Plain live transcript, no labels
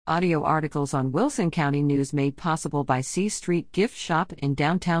Audio articles on Wilson County News made possible by C Street Gift Shop in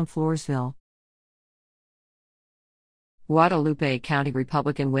downtown Floresville. Guadalupe County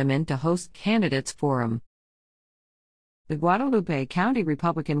Republican Women to host Candidates Forum. The Guadalupe County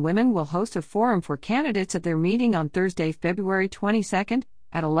Republican Women will host a forum for candidates at their meeting on Thursday, February 22nd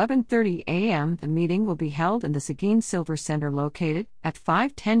at 11:30 a.m. The meeting will be held in the Seguin Silver Center located at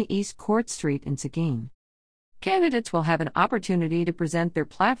 510 East Court Street in Seguin. Candidates will have an opportunity to present their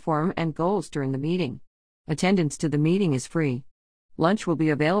platform and goals during the meeting. Attendance to the meeting is free. Lunch will be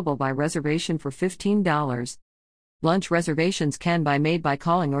available by reservation for $15. Lunch reservations can be made by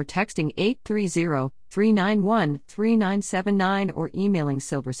calling or texting 830-391-3979 or emailing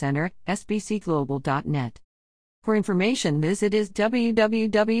silvercenter@sbcglobal.net. For information, visit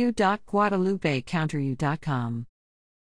www.guadalupecounty.com.